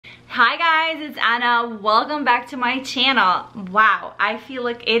Hi guys, it's Anna. Welcome back to my channel. Wow, I feel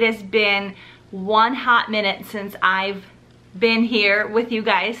like it has been one hot minute since I've been here with you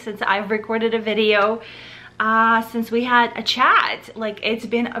guys, since I've recorded a video, since we had a chat. Like, it's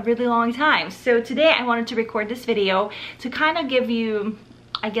been a really long time. So today I wanted to record this video to kind of give you,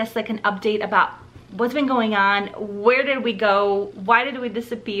 I guess, like an update about what's been going on, where did we go, why did we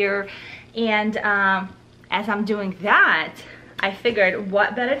disappear, and as I'm doing that, I figured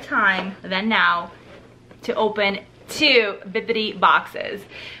what better time than now to open two Bibbidi boxes.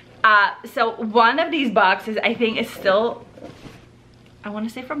 So one of these boxes I think is still, I want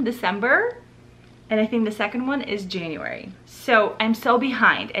to say from December, and I think the second one is January. So I'm so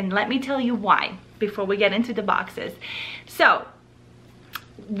behind, and let me tell you why before we get into the boxes. So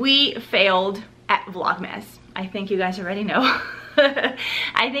we failed at Vlogmas. I think you guys already know.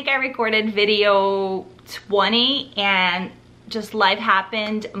 I think I recorded video 20 and just life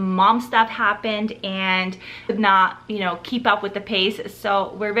happened, mom stuff happened, and could not, keep up with the pace.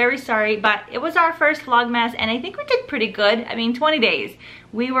 So we're very sorry, but it was our first Vlogmas and I think we did pretty good. I mean, 20 days.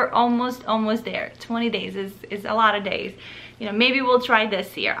 We were almost there. 20 days is a lot of days. Maybe we'll try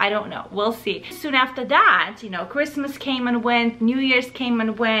this year. I don't know. We'll see. Soon after that, Christmas came and went, New Year's came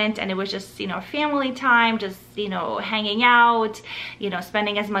and went, and it was just, family time, just, hanging out,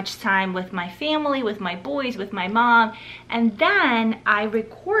 spending as much time with my family, with my boys, with my mom. And then I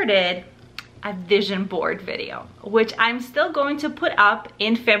recorded a vision board video, which I'm still going to put up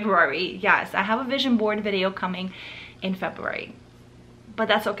in February. Yes, I have a vision board video coming in February, but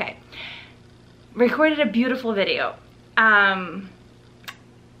that's okay. Recorded a beautiful video. And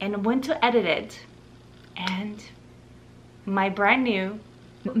went to edit it, and my brand new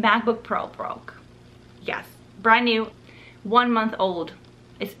MacBook Pro broke. Yes, brand new, 1 month old.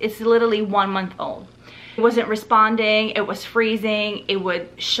 It's literally 1 month old. It wasn't responding, it was freezing, it would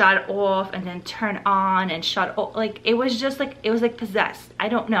shut off and then turn on and shut off. Like, it was just like, it was like possessed. I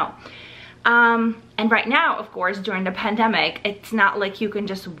don't know. And right now, of course, during the pandemic, it's not like you can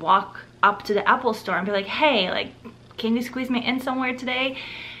just walk up to the Apple store and be like, hey, like, can you squeeze me in somewhere today?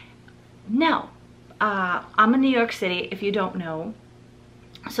 No. I'm in New York City, if you don't know.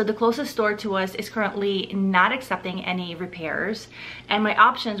 So the closest store to us is currently not accepting any repairs. And my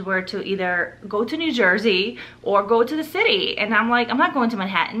options were to either go to New Jersey or go to the city. And I'm like, I'm not going to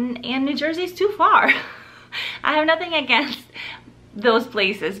Manhattan, and New Jersey is too far. I have nothing against those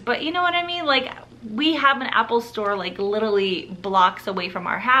places, but you know what I mean? Like, we have an Apple store like literally blocks away from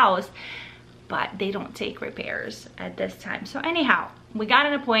our house, but they don't take repairs at this time. So anyhow, we got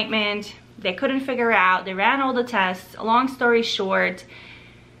an appointment. They couldn't figure out. They ran all the tests. Long story short,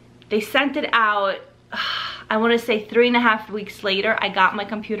 they sent it out. I want to say 3.5 weeks later, I got my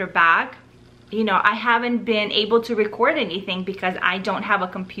computer back. I haven't been able to record anything because I don't have a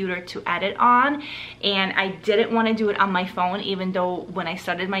computer to edit on, and I didn't want to do it on my phone, even though when I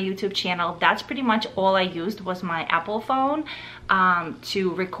started my YouTube channel, that's pretty much all I used was my Apple phone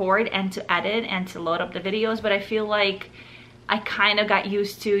to record and to edit and to load up the videos. But I feel like I kind of got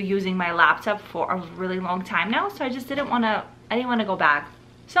used to using my laptop for a really long time now, so I just didn't want to go back.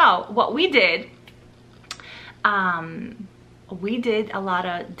 So what we did a lot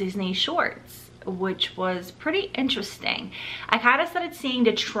of Disney shorts, which was pretty interesting. I kind of started seeing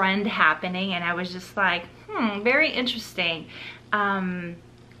the trend happening, and I was just like, very interesting. And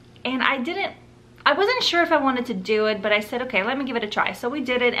I wasn't sure if I wanted to do it, but I said, okay, let me give it a try. So we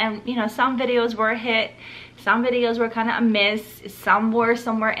did it, and some videos were a hit, some videos were kind of a miss, some were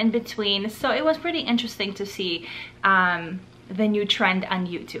somewhere in between. So it was pretty interesting to see the new trend on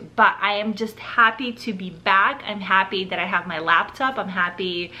YouTube. But I am just happy to be back. I'm happy that I have my laptop. I'm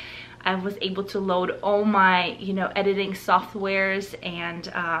happy I was able to load all my editing softwares and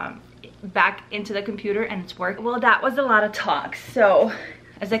back into the computer, and it's working. Well, that was a lot of talk. So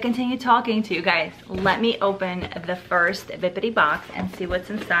as I continue talking to you guys, let me open the first Bibbidi box and see what's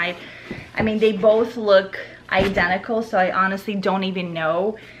inside. I mean, they both look identical, so I honestly don't even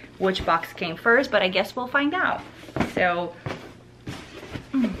know which box came first, but I guess we'll find out. So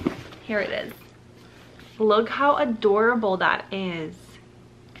here it is. Look how adorable that is.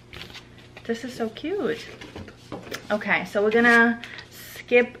 This is so cute. Okay, so we're gonna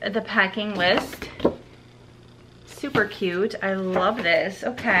skip the packing list. Super cute. I love this.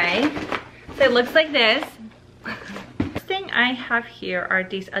 Okay, so it looks like this. First thing I have here are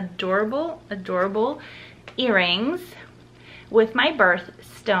these adorable earrings with my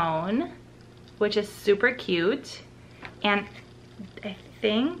birthstone, which is super cute. And I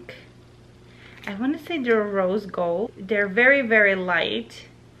think, I want to say they're rose gold. They're very, very light.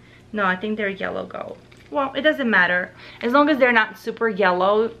 No, I think they're yellow gold. Well, it doesn't matter. As long as they're not super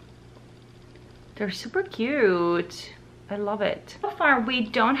yellow, They're super cute. I love it. So far, we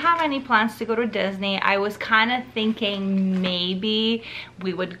don't have any plans to go to Disney. I was kind of thinking maybe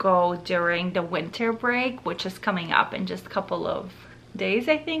we would go during the winter break, which is coming up in just a couple of days,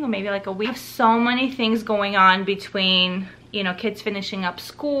 I think, or maybe like a week. We have so many things going on between, you know, kids finishing up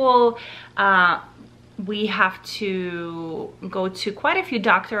school. We have to go to quite a few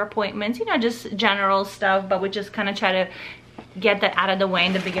doctor appointments, you know, just general stuff, but we just kind of try to get that out of the way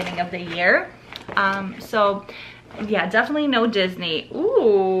in the beginning of the year. So yeah, definitely no Disney.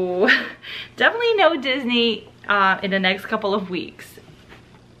 Ooh, definitely no Disney in the next couple of weeks.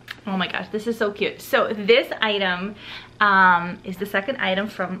 Oh my gosh, this is so cute. So this item is the second item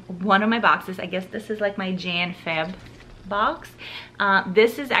from one of my boxes. I guess this is like my Jan-Feb box.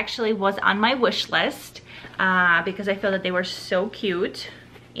 This is actually was on my wish list because I feel that they were so cute,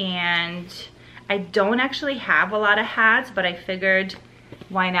 and I don't actually have a lot of hats, but I figured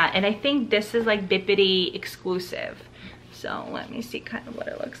why not. And I think this is like Bibbidi exclusive, so let me see kind of what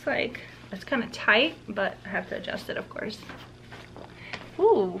it looks like. It's kind of tight, but I have to adjust it, of course.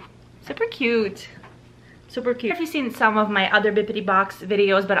 Ooh, super cute. Super cute. If you've seen some of my other Bibbidi box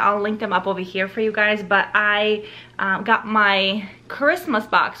videos, but I'll link them up over here for you guys. But I got my Christmas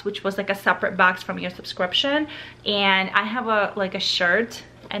box, which was like a separate box from your subscription, and I have a shirt,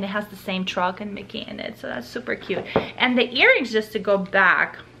 and it has the same truck and Mickey in it, so that's super cute. And the earrings, just to go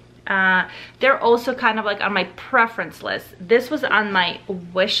back, they're also kind of like on my preference list. This was on my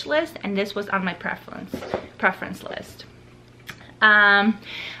wish list, and this was on my preference list.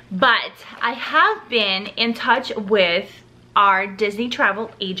 But I have been in touch with our Disney travel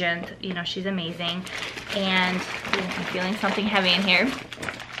agent. You know, she's amazing. And ooh, I'm feeling something heavy in here.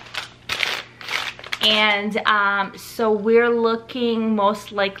 And so we're looking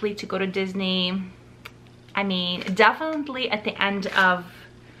most likely to go to Disney. I mean, definitely at the end of,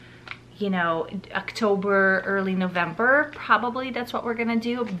 you know, October, early November. Probably that's what we're gonna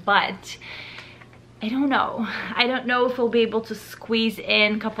do. But I don't know. I don't know if we'll be able to squeeze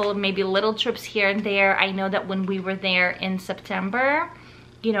in a couple of maybe little trips here and there. I know that when we were there in September,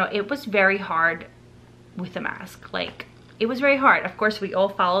 you know, it was very hard with the mask. Like, it was very hard. Of course, we all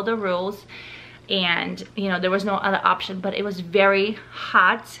followed the rules, and, you know, there was no other option, but it was very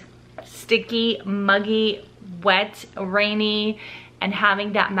hot, sticky, muggy, wet, rainy, and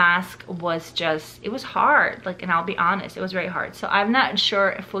having that mask was just, it was hard. Like, and I'll be honest, it was very hard. So I'm not sure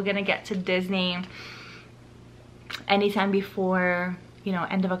if we're gonna get to Disney anytime before, you know,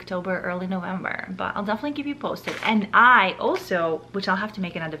 end of October, early November, but I'll definitely keep you posted. And I also, which I'll have to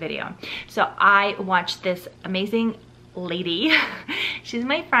make another video, so I watched this amazing lady. She's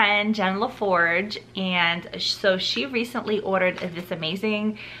my friend Jen LaForge, and so she recently ordered this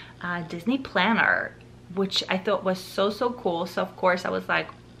amazing Disney planner, which I thought was so cool. So of course I was like,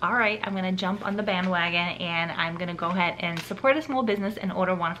 all right, I'm gonna jump on the bandwagon, and I'm gonna go ahead and support a small business and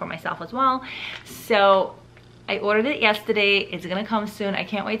order one for myself as well. So I ordered it yesterday. It's gonna come soon. I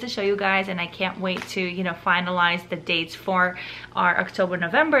can't wait to show you guys, and I can't wait to, you know, finalize the dates for our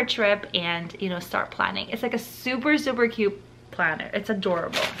October-November trip and, you know, start planning. It's like a super cute planner. It's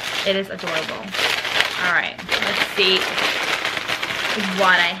adorable. It is adorable. All right, let's see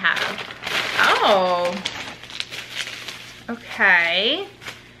what I have. Oh, okay.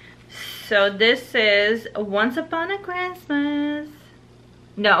 So this is Once Upon a Christmas.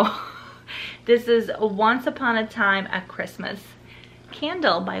 No, this is Once Upon a Time at Christmas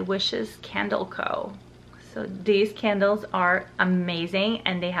candle by Wishes Candle Co. So these candles are amazing,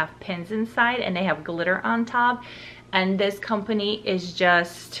 and they have pins inside, and they have glitter on top. And this company is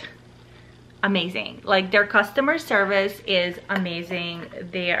just amazing. Like, their customer service is amazing.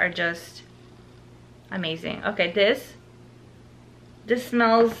 They are just amazing. Okay, this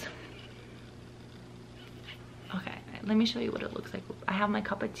smells, okay, let me show you what it looks like. I have my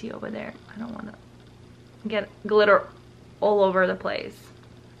cup of tea over there. I don't want to get glitter all over the place.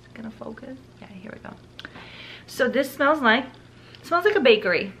 Is it gonna focus? Yeah, here we go. So this smells like a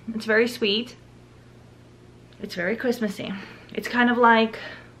bakery. It's very sweet. It's very Christmassy. It's kind of like,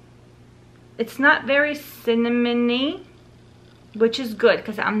 it's not very cinnamony, which is good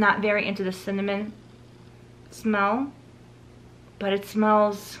because I'm not very into the cinnamon smell, but it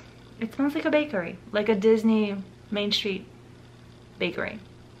smells like a bakery, like a Disney Main Street bakery.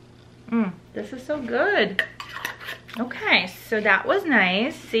 This is so good. Okay, so that was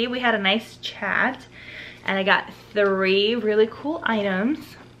nice. See, we had a nice chat, and I got 3 really cool items.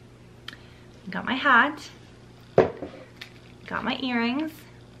 Got my hat, got my earrings,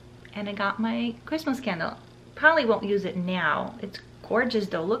 and I got my Christmas candle. Probably won't use it now. It's gorgeous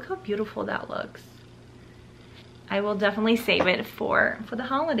though. Look how beautiful that looks. I will definitely save it for the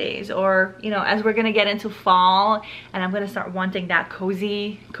holidays, or you know, as we're gonna get into fall and I'm gonna start wanting that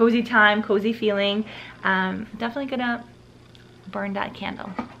cozy time, cozy feeling. Definitely gonna burn that candle.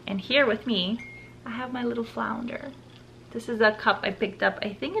 And here with me I have my little flounder. This is a cup I picked up,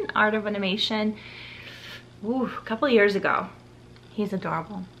 I think, in Art of Animation a couple of years ago. He's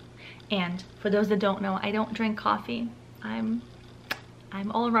adorable. And for those that don't know, I don't drink coffee. I'm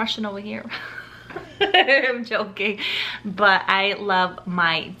all Russian over here. I'm joking, but I love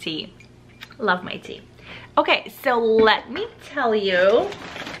my tea. Love my tea. Okay, so let me tell you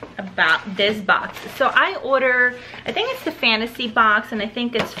about this box. So I order, I think it's the fantasy box, and I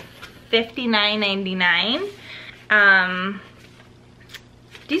think it's $59.99.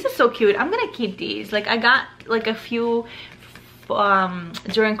 These are so cute. I'm gonna keep these. Like, I got like a few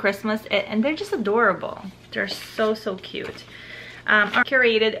during Christmas, and they're just adorable. They're so cute. Are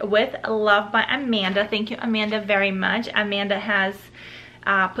curated with love by Amanda. Thank you, Amanda, very much. Amanda has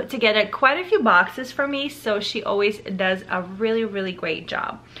put together quite a few boxes for me, so she always does a really great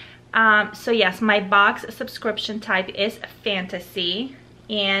job. So yes, my box subscription type is fantasy.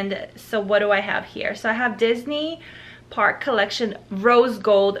 And so what do I have here? So I have Disney Park Collection Rose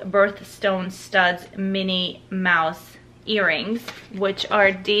Gold Birthstone Studs Minnie Mouse earrings, which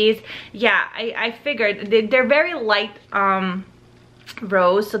are these. Yeah, I figured they're very light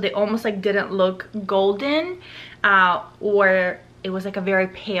rose, so they almost like didn't look golden, or it was like a very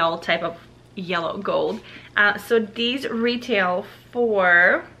pale type of yellow gold. So these retail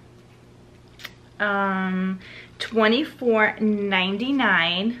for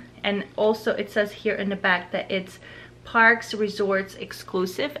 $24.99, and also it says here in the back that it's Parks Resorts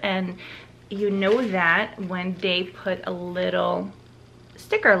exclusive, and you know that when they put a little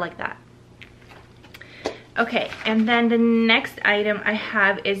sticker like that. Okay, and then the next item I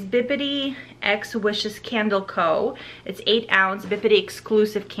have is Bibbidi X Wishes Candle Co. It's 8 ounce Bibbidi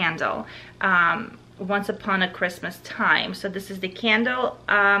exclusive candle. Once Upon a Christmas Time. So this is the candle.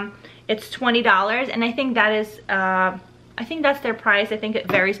 It's $20, and I think that is I think that's their price. I think it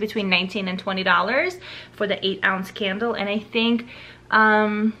varies between $19 and $20 for the 8 ounce candle. And I think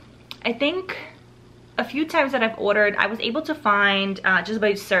a few times that I've ordered, I was able to find, just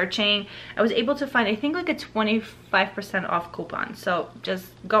by searching, I was able to find, I think, like a 25% off coupon. So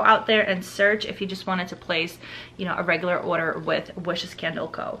just go out there and search if you just wanted to place, you know, a regular order with Wishes Candle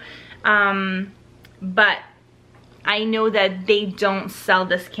Co. But I know that they don't sell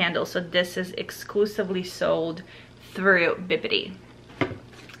this candle, so this is exclusively sold through Bibbidi,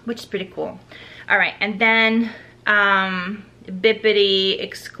 which is pretty cool. All right, and then Bibbidi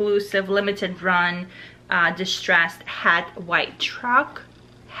exclusive limited run distressed hat white truck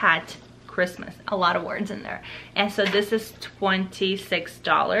hat Christmas. A lot of words in there. And so this is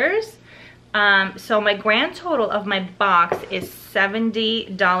 $26. So my grand total of my box is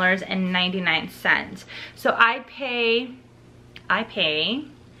 $70.99. So I pay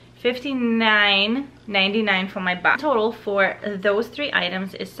 $59.99 for my box. Total for those 3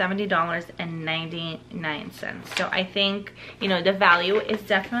 items is $70.99. So I think, you know, the value is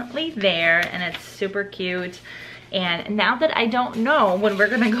definitely there, and it's super cute. And now that I don't know when we're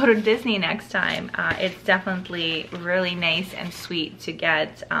gonna go to Disney next time, it's definitely really nice and sweet to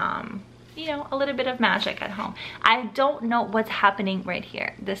get you know, a little bit of magic at home. I don't know what's happening right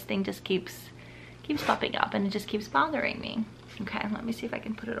here. This thing just keeps popping up, and it just keeps bothering me. Okay, let me see if I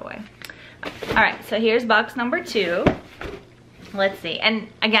can put it away. All right, so here's box number 2. Let's see. And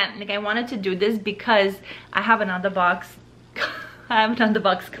again, like, I wanted to do this because I have another box. I have another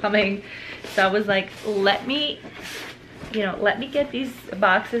box coming. So I was like, let me get these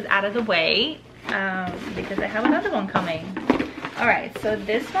boxes out of the way, because I have another one coming. All right, so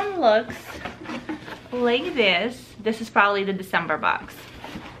this one looks like this. This is probably the December box.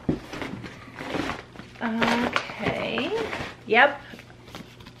 Okay. Yep.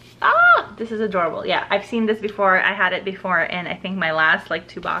 Ah, this is adorable. Yeah, I've seen this before. I had it before in, I think, my last like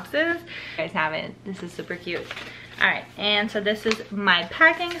 2 boxes. You guys have it. This is super cute. All right, and so this is my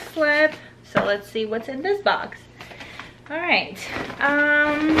packing slip. So let's see what's in this box. All right.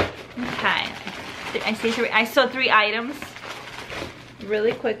 Okay. I saw 3 items.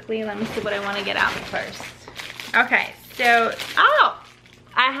 Really quickly, let me see what I want to get out first. Okay, so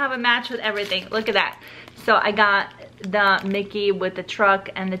I have a match with everything. Look at that. So I got the Mickey with the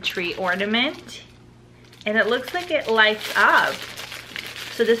truck and the tree ornament, and it looks like it lights up.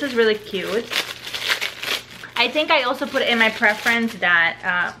 So this is really cute. I think I also put it in my preference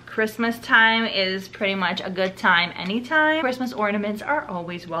that Christmas time is pretty much a good time anytime. Christmas ornaments are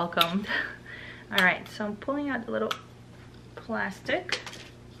always welcomed. All right, so I'm pulling out the little plastic.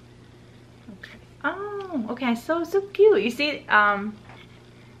 Okay, Oh, okay, so cute. You see,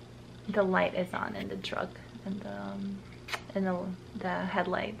 the light is on in the truck and the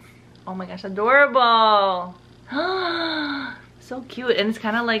headlights. Oh my gosh, adorable. So cute, and it's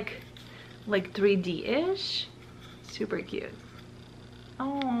kind of like 3D-ish. Super cute.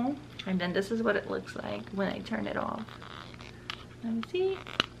 Oh, and then this is what it looks like when I turn it off. Let me see.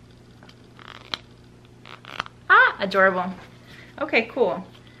 Ah, adorable. Okay, cool.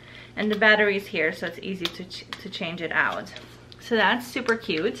 And the battery's here, so it's easy to change it out. So that's super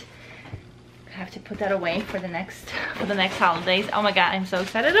cute. I have to put that away for the next holidays. Oh my god, I'm so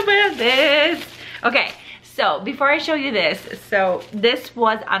excited about this. Okay, so before I show you this, so this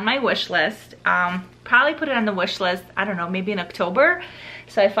was on my wish list. Probably put it on the wish list, I don't know, maybe in October.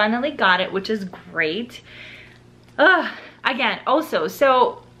 So I finally got it, which is great. Again, also,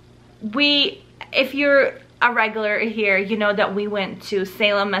 so if you're a regular here, you know that we went to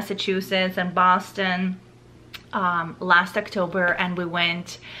Salem, Massachusetts and Boston last October, and we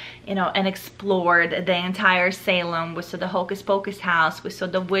went, you know, and explored the entire Salem. We saw the Hocus Pocus house, we saw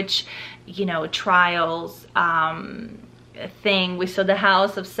the witch, you know, trials thing, we saw the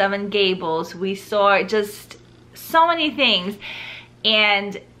House of Seven Gables, we saw just so many things.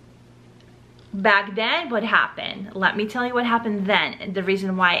 And back then, what happened, let me tell you what happened then. The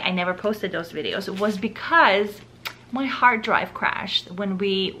reason why I never posted those videos was because my hard drive crashed when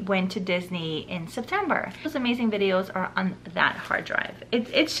we went to Disney in September. Those amazing videos are on that hard drive.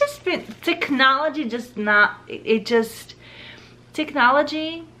 It's just been, technology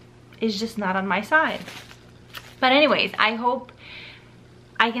technology is just not on my side. But anyways, I hope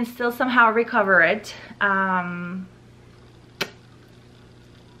I can still somehow recover it.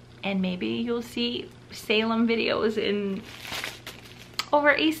 And maybe you'll see Salem videos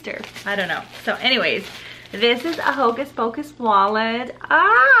over Easter. I don't know. So anyways, this is a Hocus Pocus wallet.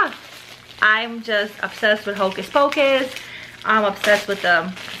 I'm just obsessed with Hocus Pocus. I'm obsessed with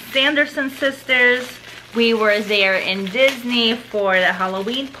the Sanderson sisters. We were there in Disney for the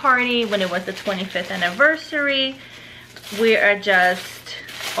Halloween party when it was the 25th anniversary. We are just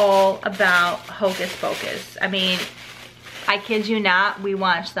all about Hocus Pocus. I mean, I kid you not, we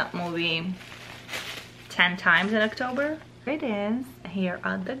watched that movie 10 times in October. Here it is. Here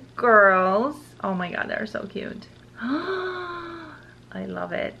are the girls. Oh my god, they're so cute. I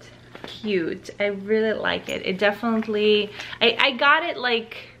love it. Cute. I really like it. It definitely, I got it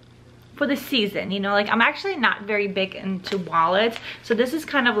like for the season, you know, like I'm actually not very big into wallets, so this is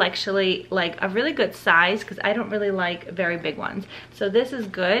kind of actually like a really good size because I don't really like very big ones. So this is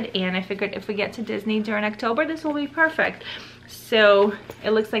good, and I figured if we get to Disney during October, this will be perfect. So it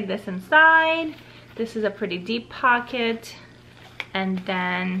looks like this inside. This is a pretty deep pocket, and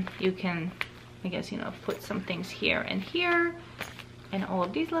then you can, I guess, you know, put some things here and here, and all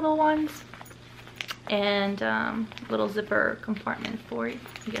of these little ones. And little zipper compartment for, I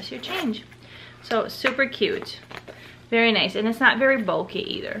guess, your change. So super cute, very nice, and it's not very bulky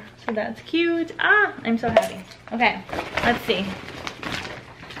either, so that's cute. I'm so happy. Okay, let's see.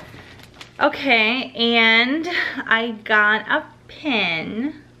 Okay, and I got a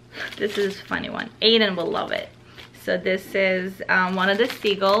pin. This is a funny one. Aiden will love it. So this is one of the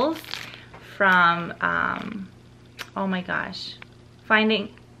seagulls from oh my gosh, Finding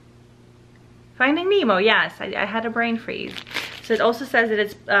Nemo. Yes, I had a brain freeze. So it also says that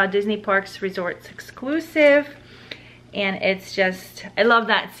it's Disney Parks Resorts exclusive, and it's just, I love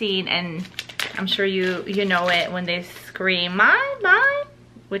that scene, and I'm sure you know it when they scream "Bye bye,"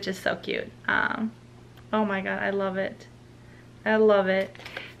 which is so cute. Oh my god, I love it. I love it.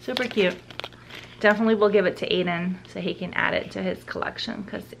 Super cute. Definitely will give it to Aiden so he can add it to his collection,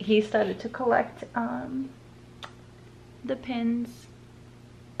 because he started to collect the pins.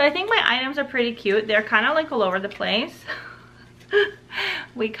 I think my items are pretty cute. They're kind of like all over the place.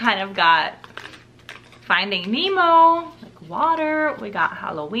 We kind of got Finding Nemo, like water, we got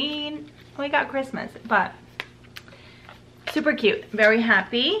Halloween, we got Christmas, but super cute. Very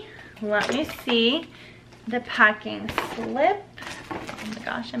happy. Let me see the packing slip. Oh my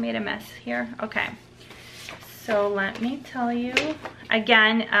gosh, I made a mess here. Okay, so let me tell you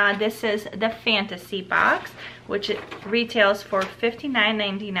again, this is the fantasy box, which it retails for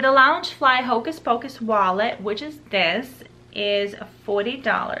 $59.99. The Loungefly Hocus Pocus wallet, which is this, is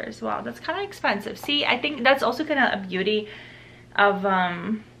 $40. Wow, that's kind of expensive. See, I think that's also kind of a beauty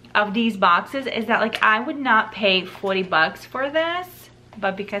of these boxes, is that like I would not pay 40 bucks for this,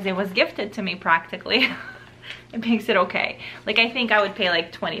 but because it was gifted to me practically, it makes it okay. Like I think I would pay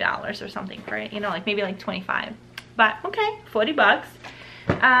like $20 or something for it, you know, like maybe like 25, but okay, 40 bucks.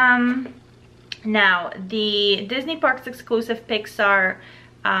 Now the Disney Parks exclusive Pixar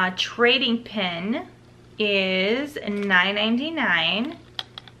trading pin is $9.99,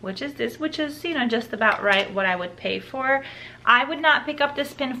 which is, you know, just about right what I would pay for. I would not pick up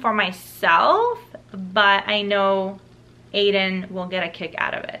this pin for myself, but I know Aiden will get a kick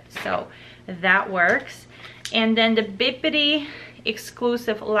out of it, so that works. And then the Bibbidi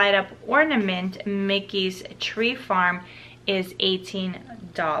exclusive light up ornament Mickey's Tree Farm is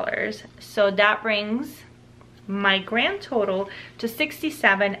 $18. So that brings my grand total to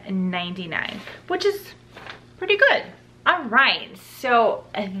 $67.99, which is pretty good. All right, so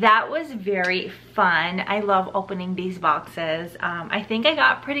that was very fun. I love opening these boxes. I think I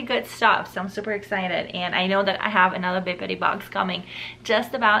got pretty good stuff, so I'm super excited. And I know that I have another Bibbidi box coming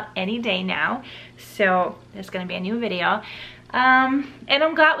just about any day now. So there's gonna be a new video. And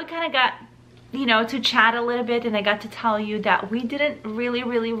I'm glad we kind of got, you know, to chat a little bit, and I got to tell you that we didn't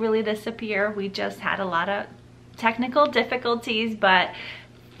really disappear. We just had a lot of technical difficulties, but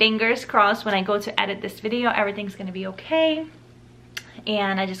fingers crossed when I go to edit this video, everything's gonna be okay.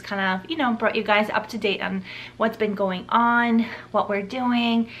 And I just kind of, you know, brought you guys up to date on what's been going on, what we're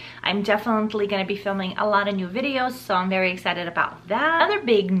doing. I'm definitely gonna be filming a lot of new videos, so I'm very excited about that. Other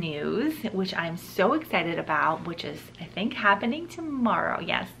big news, which I'm so excited about, which is, I think, happening tomorrow.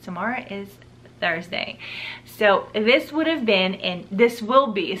 Yes, tomorrow is Thursday. So this would have been, and this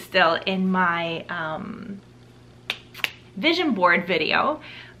will be still in my vision board video,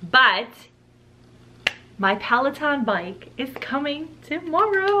 but my Peloton bike is coming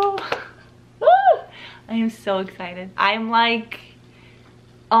tomorrow. Woo! I am so excited. I'm like,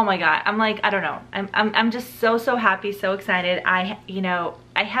 oh my god, I'm like, I don't know, I'm just so happy, so excited. You know,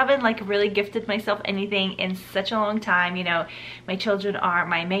 I haven't like really gifted myself anything in such a long time. You know, my children are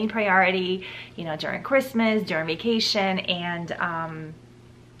my main priority, you know, during Christmas, during vacation, and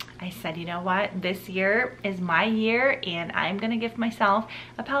I said, you know what, this year is my year and I'm gonna gift myself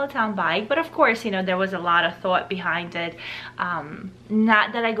a Peloton bike. But of course, you know, there was a lot of thought behind it.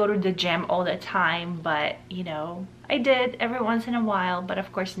 Not that I go to the gym all the time, but you know, I did every once in a while. But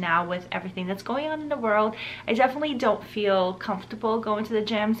of course now with everything that's going on in the world, I definitely don't feel comfortable going to the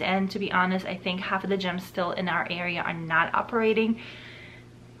gyms. And to be honest, I think half of the gyms still in our area are not operating,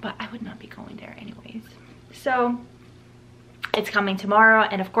 but I would not be going there anyways. So it's coming tomorrow,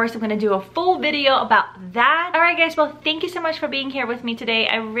 and of course I'm gonna do a full video about that. All right guys, well, thank you so much for being here with me today.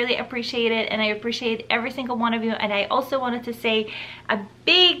 I really appreciate it, and I appreciate every single one of you. And I also wanted to say a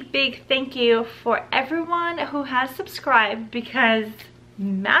big thank you for everyone who has subscribed, because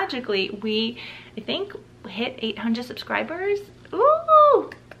magically we, I think, hit 800 subscribers. Ooh!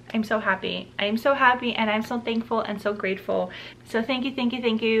 I'm so happy. I am so happy, and I'm so thankful and so grateful. So thank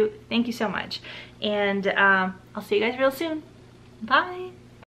you so much. And I'll see you guys real soon. Bye.